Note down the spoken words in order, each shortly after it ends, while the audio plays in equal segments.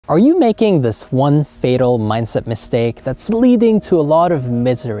Are you making this one fatal mindset mistake that's leading to a lot of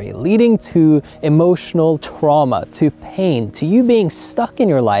misery, leading to emotional trauma, to pain, to you being stuck in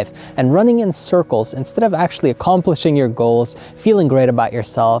your life and running in circles instead of actually accomplishing your goals, feeling great about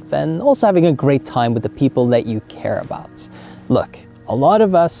yourself, and also having a great time with the people that you care about? Look, a lot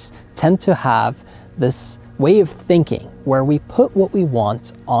of us tend to have this way of thinking where we put what we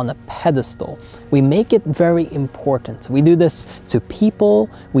want on a pedestal. We make it very important. We do this to people,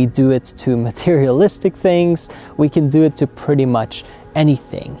 we do it to materialistic things, we can do it to pretty much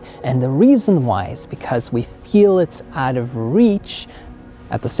anything. And the reason why is because we feel it's out of reach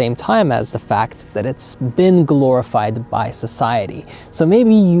at the same time as the fact that it's been glorified by society. So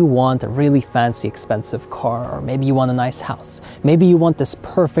maybe you want a really fancy, expensive car, or maybe you want a nice house. Maybe you want this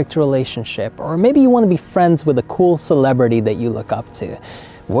perfect relationship, or maybe you want to be friends with a cool celebrity that you look up to.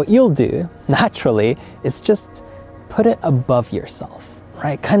 What you'll do, naturally, is just put it above yourself,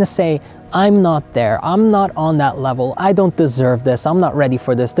 right? Kind of say, I'm not there, I'm not on that level, I don't deserve this, I'm not ready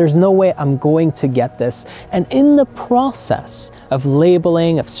for this, there's no way I'm going to get this. And in the process of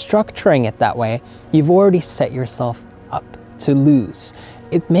labeling, of structuring it that way, you've already set yourself up to lose.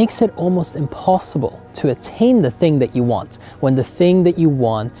 It makes it almost impossible to attain the thing that you want, when the thing that you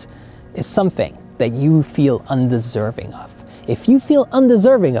want is something that you feel undeserving of. If you feel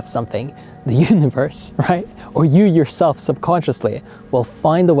undeserving of something, the universe, right, or you yourself subconsciously will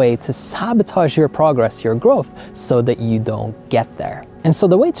find a way to sabotage your progress, your growth, so that you don't get there. And so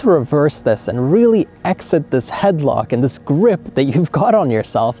the way to reverse this and really exit this headlock and this grip that you've got on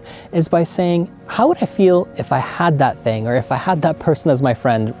yourself is by saying, how would I feel if I had that thing, or if I had that person as my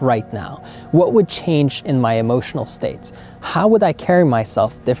friend right now? What would change in my emotional states? How would I carry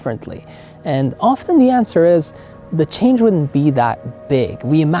myself differently? And often the answer is, the change wouldn't be that big.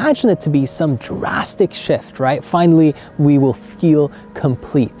 We imagine it to be some drastic shift, right? Finally, we will feel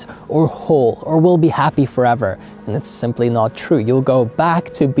complete or whole, or we'll be happy forever. And it's simply not true. You'll go back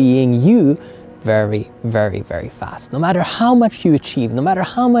to being you very, very, very fast. No matter how much you achieve, no matter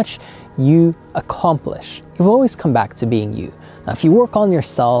how much you accomplish, you'll always come back to being you. Now, if you work on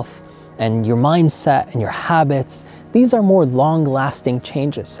yourself and your mindset and your habits, these are more long-lasting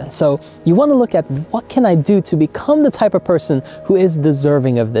changes. And so you want to look at, what can I do to become the type of person who is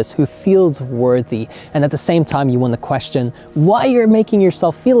deserving of this, who feels worthy? And at the same time, you want to question why you're making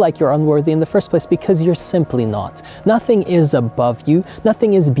yourself feel like you're unworthy in the first place, because you're simply not. Nothing is above you.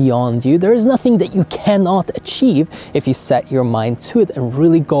 Nothing is beyond you. There is nothing that you cannot achieve if you set your mind to it and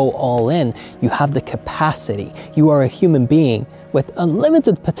really go all in. You have the capacity. You are a human being with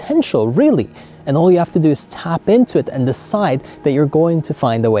unlimited potential, really. And all you have to do is tap into it and decide that you're going to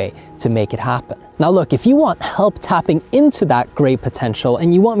find a way to make it happen. Now look, if you want help tapping into that great potential,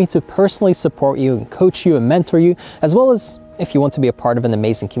 and you want me to personally support you and coach you and mentor you, as well as if you want to be a part of an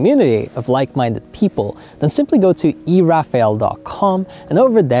amazing community of like-minded people, then simply go to erafael.com, and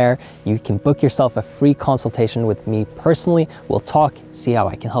over there you can book yourself a free consultation with me personally. We'll talk, see how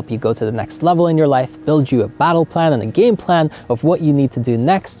I can help you go to the next level in your life, build you a battle plan and a game plan of what you need to do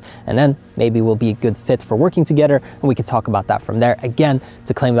next, and then maybe we'll be a good fit for working together, and we can talk about that from there. Again,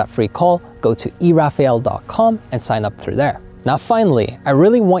 to claim that free call, go to erafael.com and sign up through there. Now finally, I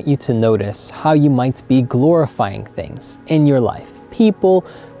really want you to notice how you might be glorifying things in your life. People,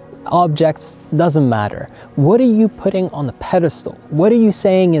 objects, doesn't matter. What are you putting on the pedestal? What are you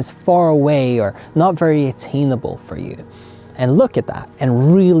saying is far away or not very attainable for you? And look at that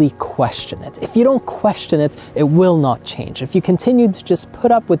and really question it. If you don't question it, it will not change. If you continue to just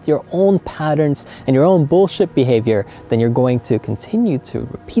put up with your own patterns and your own bullshit behavior, then you're going to continue to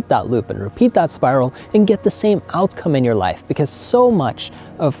repeat that loop and repeat that spiral and get the same outcome in your life, because so much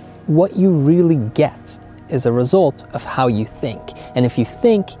of what you really get is a result of how you think. And if you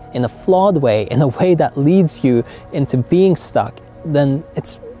think in a flawed way, in a way that leads you into being stuck, then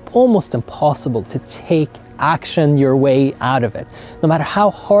it's almost impossible to take action your way out of it. No matter how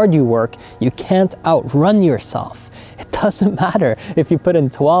hard you work, you can't outrun yourself. It doesn't matter if you put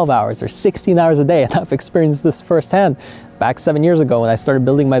in 12 hours or 16 hours a day, and I've experienced this firsthand. Back 7 years ago when I started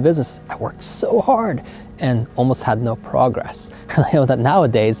building my business, I worked so hard and almost had no progress. And I know that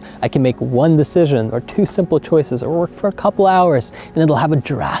nowadays I can make one decision or two simple choices or work for a couple hours, and it'll have a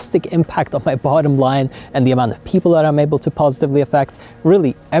drastic impact on my bottom line and the amount of people that I'm able to positively affect,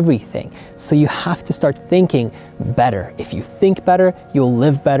 really everything. So you have to start thinking better. If you think better, you'll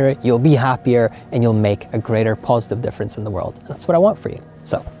live better, you'll be happier, and you'll make a greater positive difference in the world. And that's what I want for you.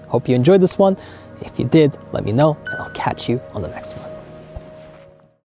 So hope you enjoyed this one. If you did, let me know, and I'll catch you on the next one.